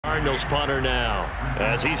Cardinals punter now,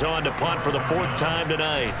 as he's on to punt for the 4th time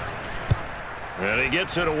tonight. And he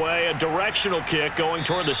gets it away, a directional kick going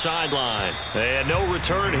toward the sideline. And no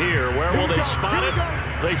return here. Where will they spot it?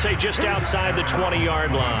 They say just outside the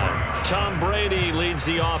 20-yard line. Tom Brady leads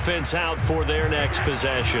the offense out for their next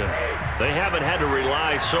possession. They haven't had to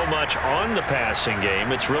rely so much on the passing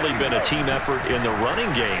game. It's really been a team effort in the running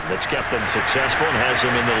game that's kept them successful and has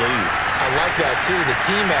them in the lead. I like that, too, the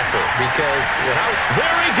team effort, because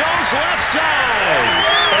there he goes left side.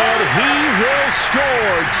 And he will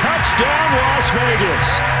score. Touchdown, Las Vegas.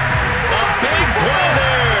 A big play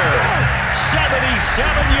there.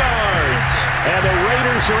 77 yards. And the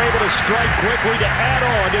Raiders are able to strike quickly to add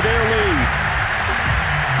on to their lead.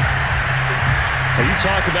 Now, you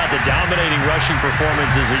talk about the dominating rushing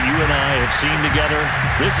performances that you and I have seen together.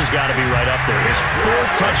 This has got to be right up there. His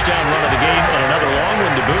 4th touchdown run of the game and another long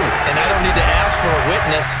one to boot. And I don't need to ask for a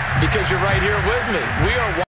witness because you're right here with me. We are